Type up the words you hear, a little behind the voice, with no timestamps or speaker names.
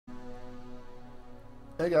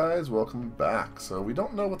Hey guys, welcome back. So we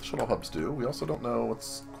don't know what the shuttle hubs do. We also don't know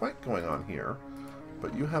what's quite going on here.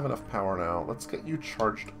 But you have enough power now. Let's get you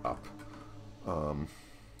charged up.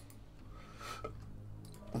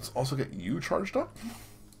 Let's also get you charged up.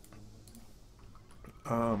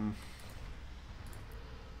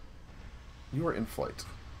 You are in flight.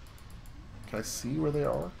 Can I see where they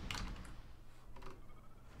are?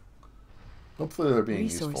 Hopefully they're being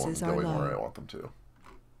useful and going where I want them to.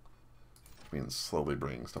 Which means slowly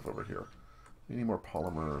bringing stuff over here. We need more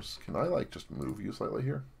polymers. Can I, like, just move you slightly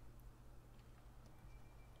here?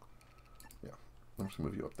 Yeah. I'm just going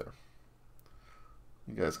to move you up there.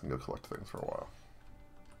 You guys can go collect things for a while.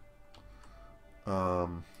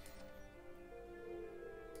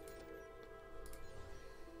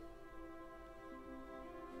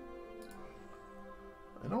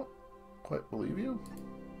 I don't quite believe you.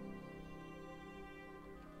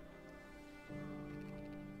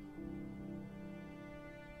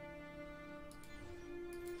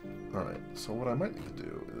 Alright, so what I might need to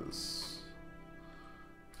do is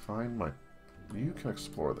find my... You can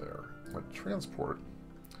explore there. My transport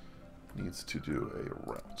needs to do a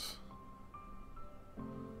route.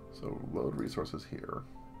 So load resources here.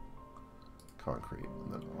 Concrete.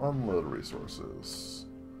 And then unload resources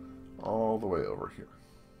all the way over here.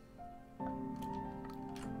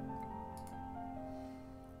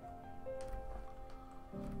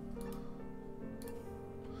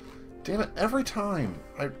 Damn it, every time!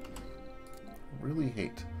 I really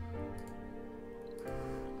hate. There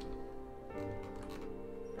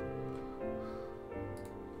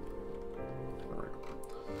we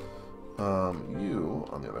go. You,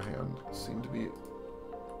 on the other hand, seem to be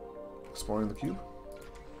exploring the cube.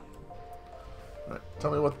 Alright,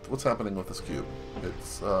 tell me what's happening with this cube.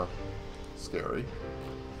 It's, scary.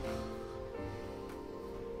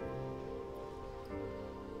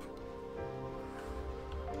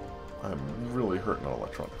 I'm really hurting on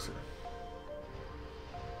electronics here.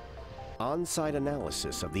 On-site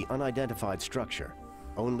analysis of the unidentified structure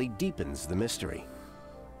only deepens the mystery.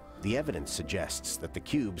 The evidence suggests that the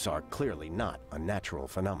cubes are clearly not a natural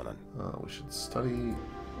phenomenon. We should study it.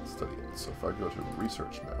 So if I go to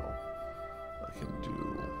research now, I can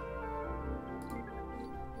do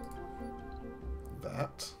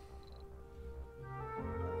that.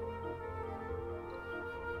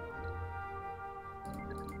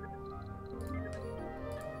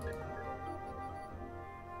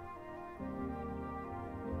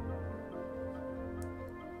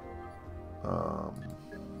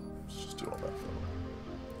 Let's just do all that for them.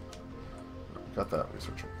 Got that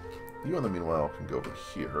researcher. You, in the meanwhile, can go over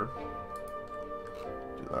here.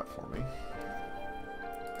 Do that for me.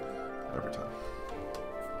 Every time.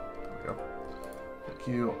 There we go. Thank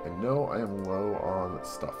you. I know I am low on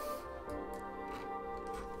stuff.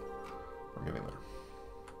 We're getting there.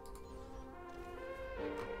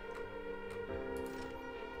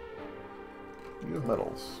 You have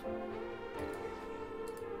metals.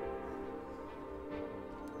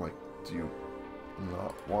 Like, do you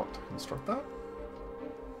not want to construct that?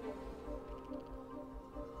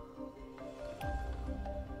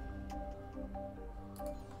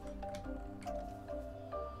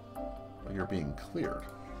 Well, you're being cleared.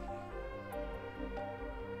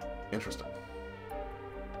 Interesting.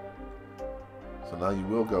 So now you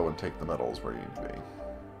will go and take the metals where you need to be.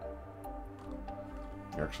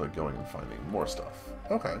 You're actually going and finding more stuff.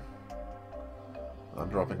 Okay. I'm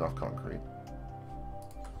dropping off concrete.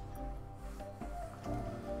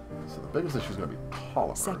 So the biggest issue is going to be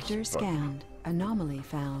polymers. Sector scanned. Anomaly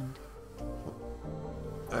found.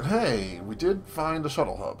 And hey, we did find a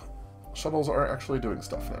shuttle hub. Shuttles are actually doing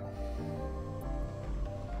stuff now.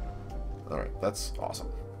 Alright, that's awesome.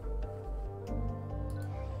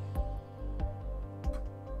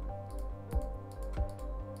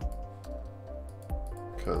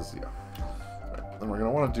 Because, yeah. Alright, then we're going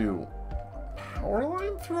to want to do power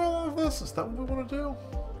line through all of this? Is that what we want to do?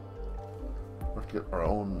 We have to get our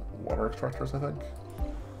own water extractors, I think.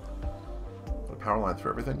 But a power line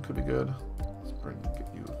through everything could be good. Let's get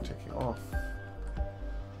you taking off.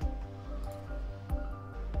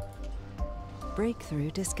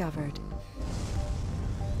 Breakthrough discovered.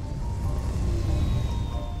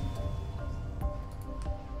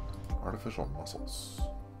 Artificial muscles.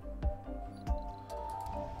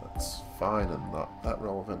 That's fine and not that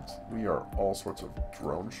relevant. We are all sorts of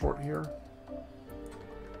drone short here.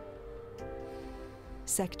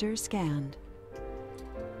 Sector scanned.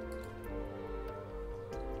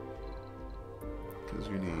 Because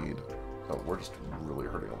you need... Oh, we're just really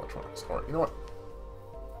hurting electronics. Alright, you know what?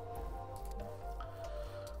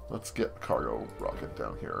 Let's get a cargo rocket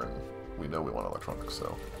down here, and we know we want electronics,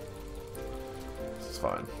 so... This is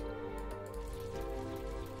fine.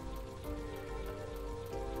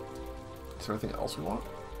 Is there anything else we want?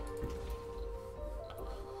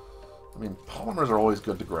 I mean, polymers are always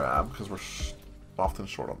good to grab because we're often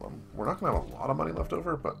short on them. We're not going to have a lot of money left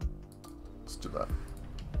over, but let's do that.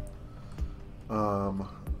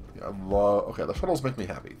 Yeah, I love... Okay, the shuttles make me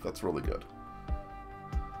happy. That's really good.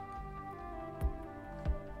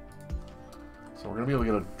 So we're going to be able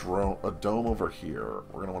to get a dome over here.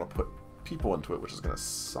 We're going to want to put people into it, which is going to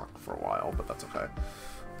suck for a while, but that's okay.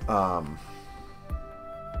 At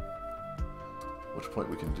which point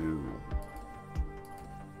we can do...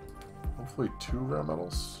 hopefully 2 rare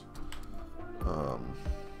metals.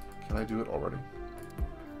 Can I do it already?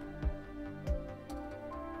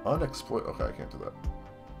 Unexploit. Okay, I can't do that.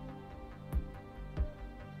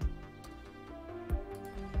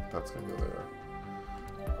 That's gonna go there.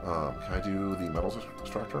 Can I do the metals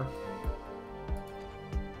extractor?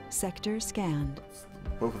 Sector scanned.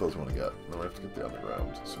 Both of those we want to get. Then we have to get the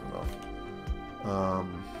underground soon enough.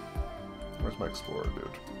 Where's my explorer,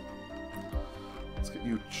 dude? Let's get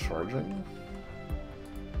you charging.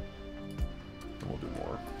 And we'll do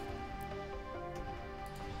more.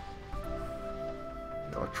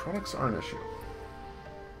 The electronics are an issue.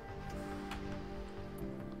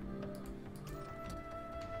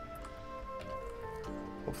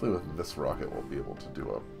 Hopefully with this rocket we'll be able to do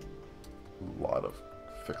a lot of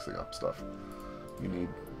fixing up stuff. You need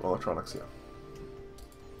electronics, yeah.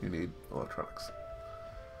 You need electronics.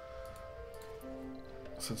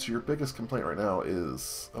 Since your biggest complaint right now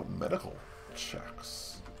is medical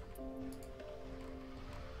checks.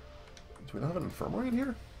 Do we not have an infirmary in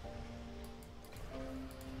here?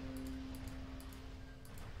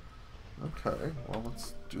 Okay, well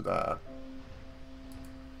let's do that.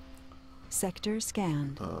 Sector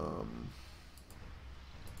scanned.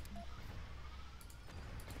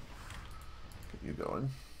 Get you going.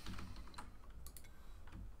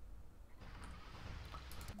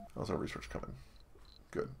 How's our research coming?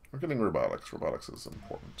 Good. We're getting robotics. Robotics is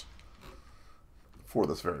important for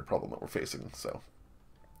this very problem that we're facing, so.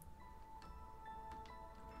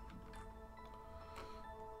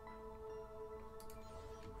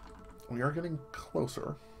 We are getting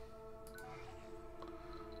closer.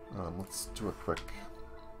 Let's do a quick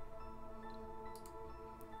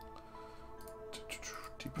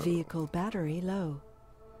depot. Vehicle battery low.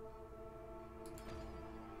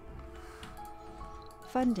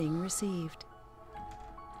 Funding received.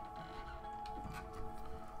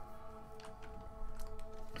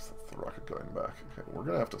 That's the rocket going back. Okay, we're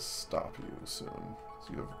gonna have to stop you soon.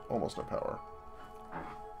 So you have almost no power.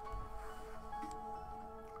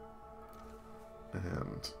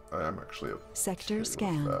 And I am actually sector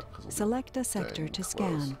scanned. Select a sector to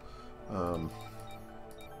scan. There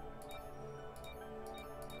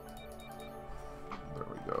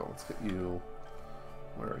we go. Let's get you.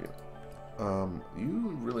 Where are you?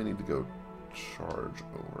 You really need to go charge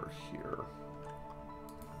over here.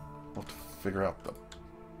 We'll have to figure out the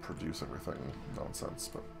produce everything nonsense,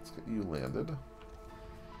 but let's get you landed.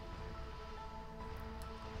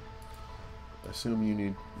 I assume you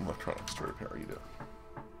need electronics to repair. You do.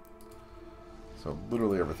 So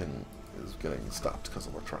literally everything is getting stopped because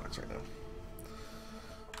of electronics right now.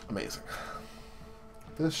 Amazing.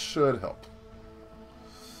 This should help.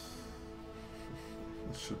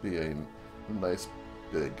 This should be a nice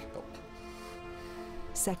big help.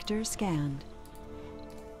 Sector scanned.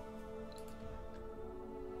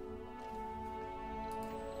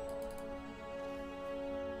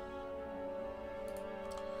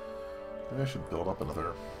 Maybe I should build up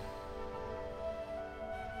another.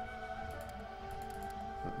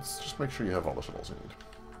 Let's just make sure you have all the shuttles you need,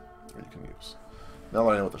 or you can use. Now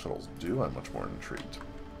that I know what the shuttles do, I'm much more intrigued.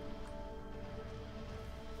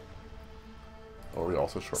 Oh, are we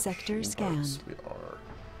also short sector scanned? Parts? We are,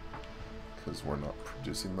 because we're not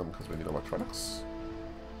producing them because we need electronics.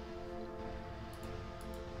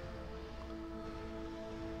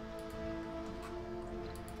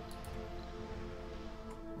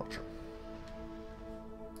 Not sure.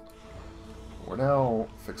 We're now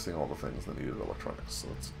fixing all the things that needed electronics, so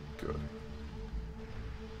that's good.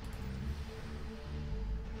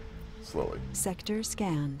 Slowly. Sector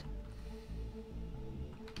scanned.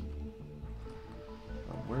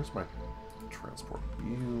 Where's my transport?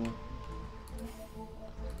 You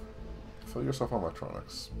fill yourself on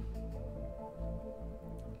electronics.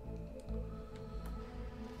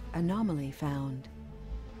 Anomaly found.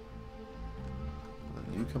 And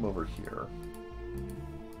then you come over here.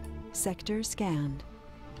 Sector scanned.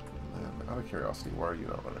 And out of curiosity, why are you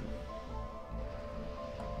not running?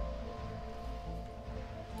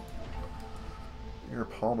 Your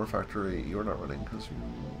polymer factory, you're not running because you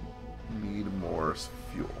need more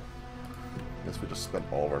fuel. I guess we just spent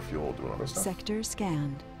all of our fuel doing other stuff. Sector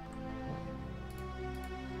scanned.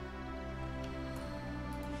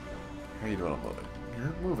 How are you doing on loading?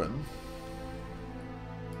 You're moving.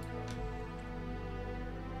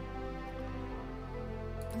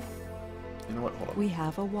 You know what? Hold on. We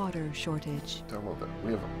have a water shortage. Download that.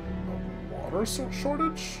 We have a water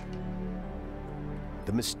shortage?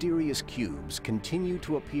 The mysterious cubes continue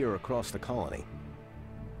to appear across the colony.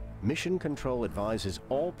 Mission Control advises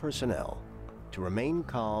all personnel to remain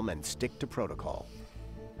calm and stick to protocol.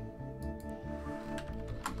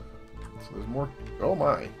 So there's more. Oh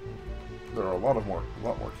my! There are a lot more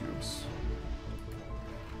cubes.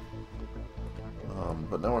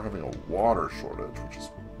 But now we're having a water shortage, which is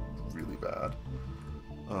really bad.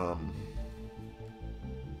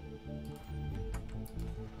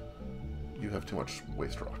 You have too much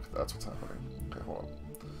waste rock. That's what's happening. Okay, hold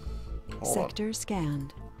on. Sector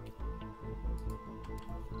scanned.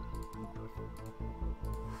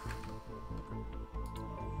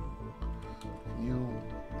 Can you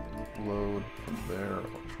load from there,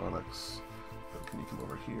 electronics? Then can you come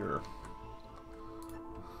over here?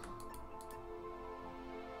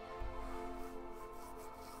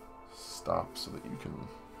 Stop so that you can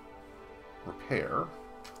repair,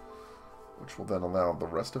 which will then allow the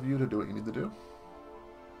rest of you to do what you need to do.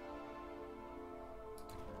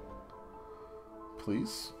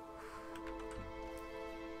 Please.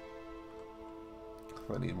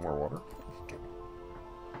 I need more water.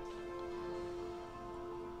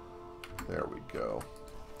 There we go.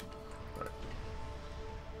 All right.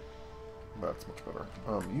 That's much better.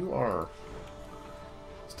 You are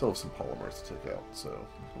still have some polymers to take out, so you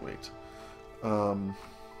can wait.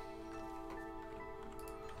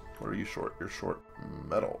 What are you short? You're short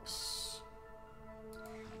metals.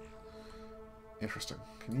 Interesting.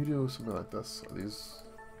 Can you do something like this? Are these...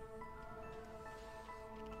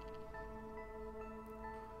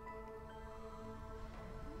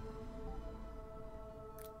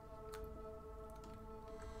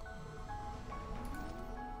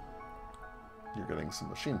 You're getting some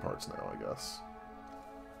machine parts now, I guess.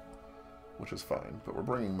 Which is fine, but we're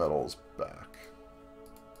bringing metals back.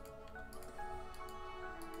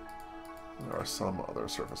 There are some other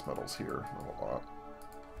surface metals here, not a lot.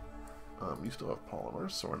 You still have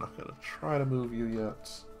polymers, so we're not going to try to move you yet.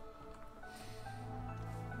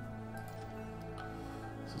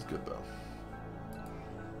 This is good, though.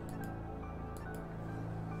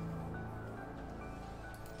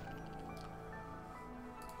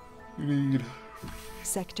 You need...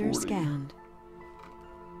 Sector 40. scanned.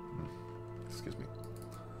 Excuse me.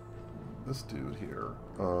 This dude here,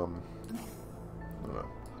 no.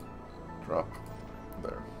 Drop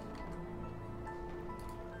there.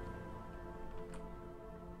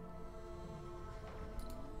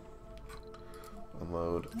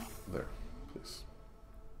 Unload there, please.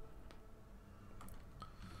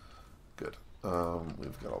 Good.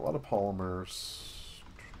 We've got a lot of polymers.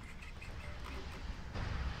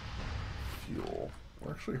 Fuel.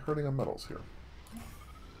 We're actually hurting on metals here.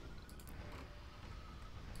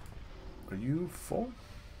 Are you full?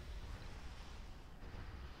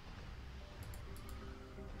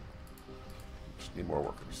 Just need more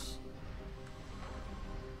workers.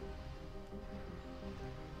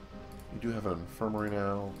 You do have an infirmary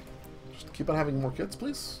now. Just keep on having more kids,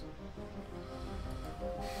 please.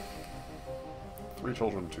 3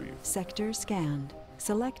 children, 2 youth. Sector scanned.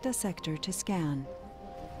 Select a sector to scan.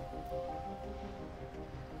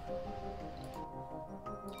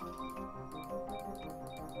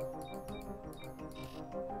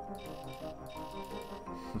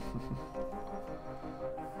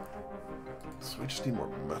 So we just need more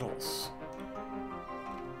metals.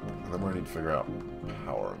 And then we're going to need to figure out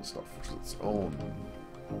power and stuff, which is its own.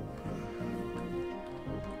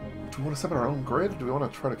 Do we want to set up our own grid? Or do we want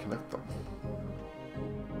to try to connect them?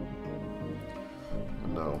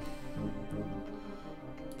 No.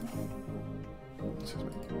 Excuse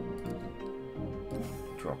me.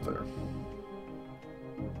 Drop there.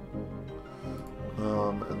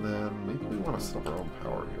 And then maybe we want to set up our own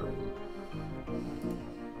power here.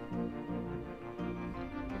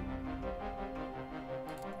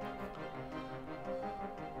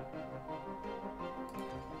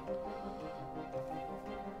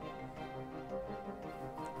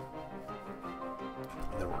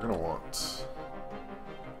 And then we're going to want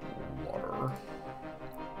water.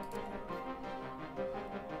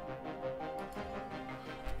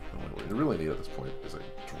 And what we really need at this point is a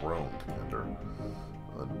drone commander.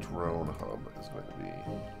 A drone hub is going to be...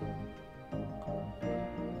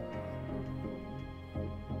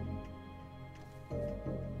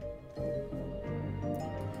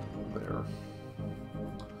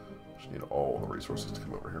 all the resources to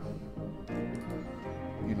come over here.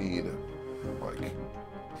 You need, like,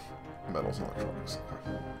 metals and electronics.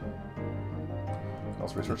 Okay.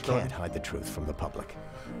 How's You research going? can't hide the truth from the public.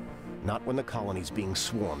 Not when the colony's being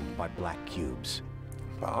swarmed by black cubes.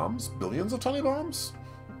 Bombs? Billions of tiny bombs?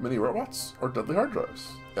 Mini robots? Or deadly hard drives?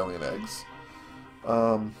 Alien eggs?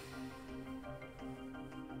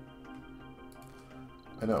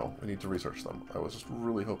 I know, we need to research them. I was just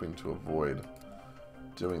really hoping to avoid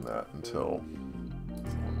doing that until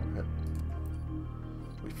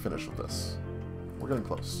we finish with this. We're getting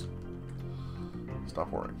close.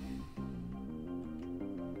 Stop worrying.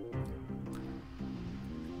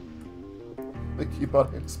 They keep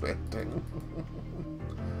on expanding.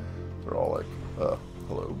 They're all like,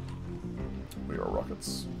 hello. We are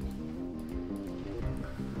rockets.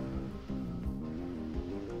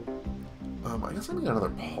 I guess I need another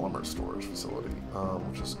polymer storage facility,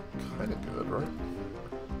 which is kind of good, right?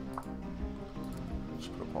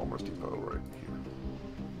 Just put a polymers depot right here.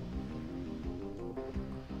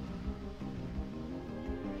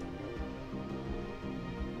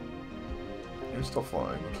 You're still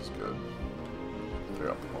flying, which is good. Clear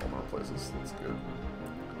out the polymer places, that's good.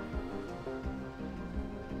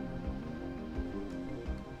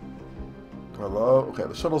 Okay,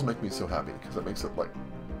 the shuttles make me so happy, because it makes it, like,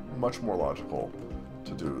 much more logical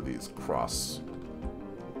to do these cross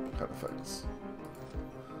kind of things.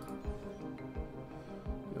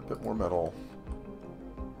 Need a bit more metal.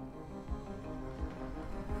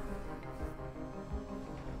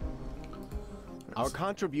 Our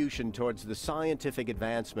contribution towards the scientific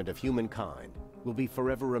advancement of humankind will be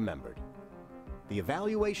forever remembered. The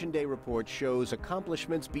Evaluation Day report shows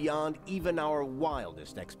accomplishments beyond even our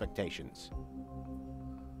wildest expectations.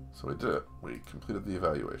 So we did it. We completed the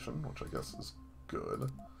evaluation, which I guess is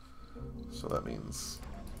good. So that means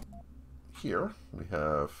here we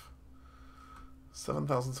have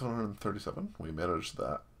 7,737. We managed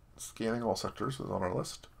that. Scanning all sectors is on our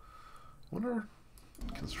list. Wonder,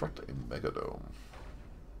 construct a megadome.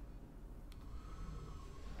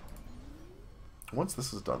 Once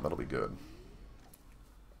this is done, that'll be good.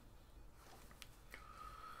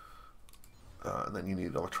 And then you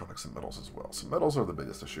need electronics and metals as well. So metals are the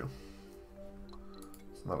biggest issue.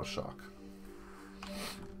 It's not a shock.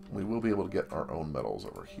 We will be able to get our own metals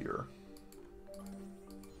over here.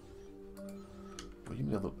 We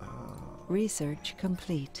need a Research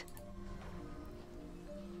complete.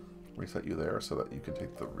 reset you there so that you can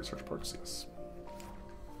take the research perks. Yes.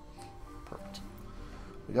 Perfect.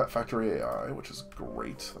 We got factory AI, which is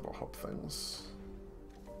great. That'll help things.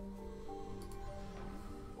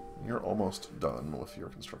 You're almost done with your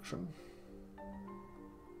construction.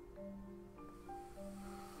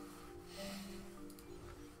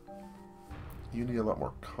 You need a lot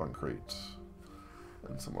more concrete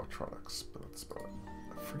and some electronics, but that's about it.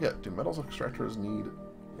 I forget, do metals extractors need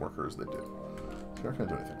workers? They do. So you're not going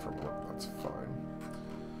to do anything for a minute. That's fine.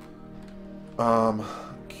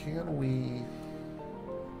 Can we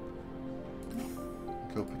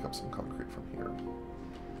go pick up some concrete from here?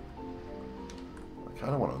 I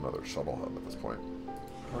kind of want another shuttle hub at this point.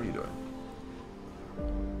 How are you doing?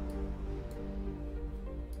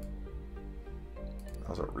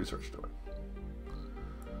 How's our research doing?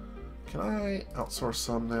 Can I outsource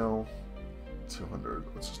some now? 200.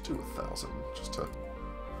 Let's just do 1,000 just to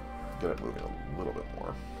get it moving a little bit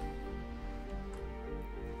more.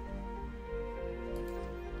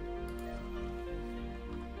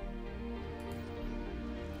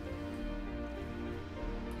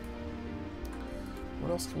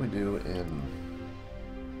 What else can we do in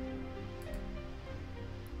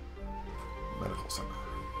medical center?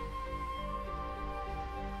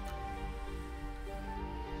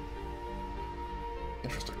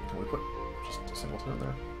 Interesting. Can we put just a singleton in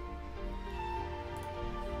there?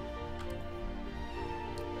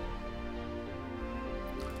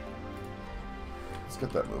 Let's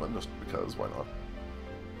get that moving, just because, why not?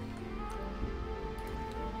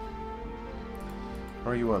 How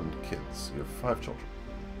are you on kids? You have 5 children.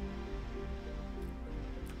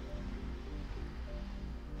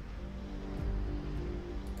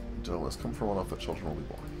 Let's come for one off, the children will be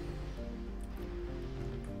born.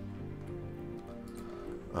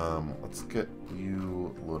 Let's get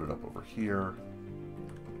you loaded up over here.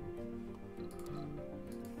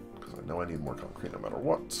 Because I know I need more concrete no matter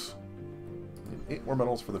what. I need 8 more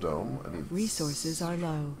metals for the dome. I need... Resources are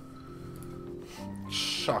low.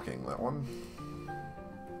 Shocking, that one.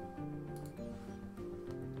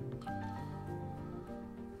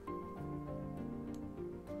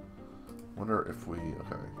 Wonder if we...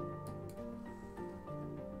 Okay.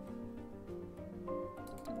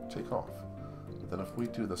 Take off. But then if we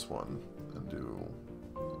do this one, do...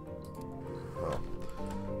 Well,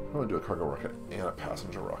 I'm going to do a cargo rocket and a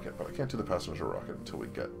passenger rocket, but I can't do the passenger rocket until we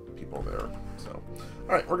get people there. So,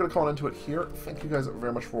 alright, we're going to call it into it here. Thank you guys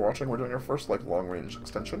very much for watching. We're doing our first, like, long-range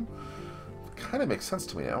extension. Kind of makes sense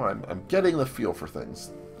to me now. I'm getting the feel for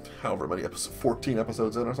things. However many episodes, 14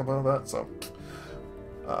 episodes in or something like that, so...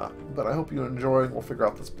 but I hope you enjoy. We'll figure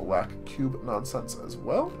out this black cube nonsense as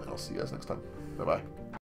well, and I'll see you guys next time. Bye-bye.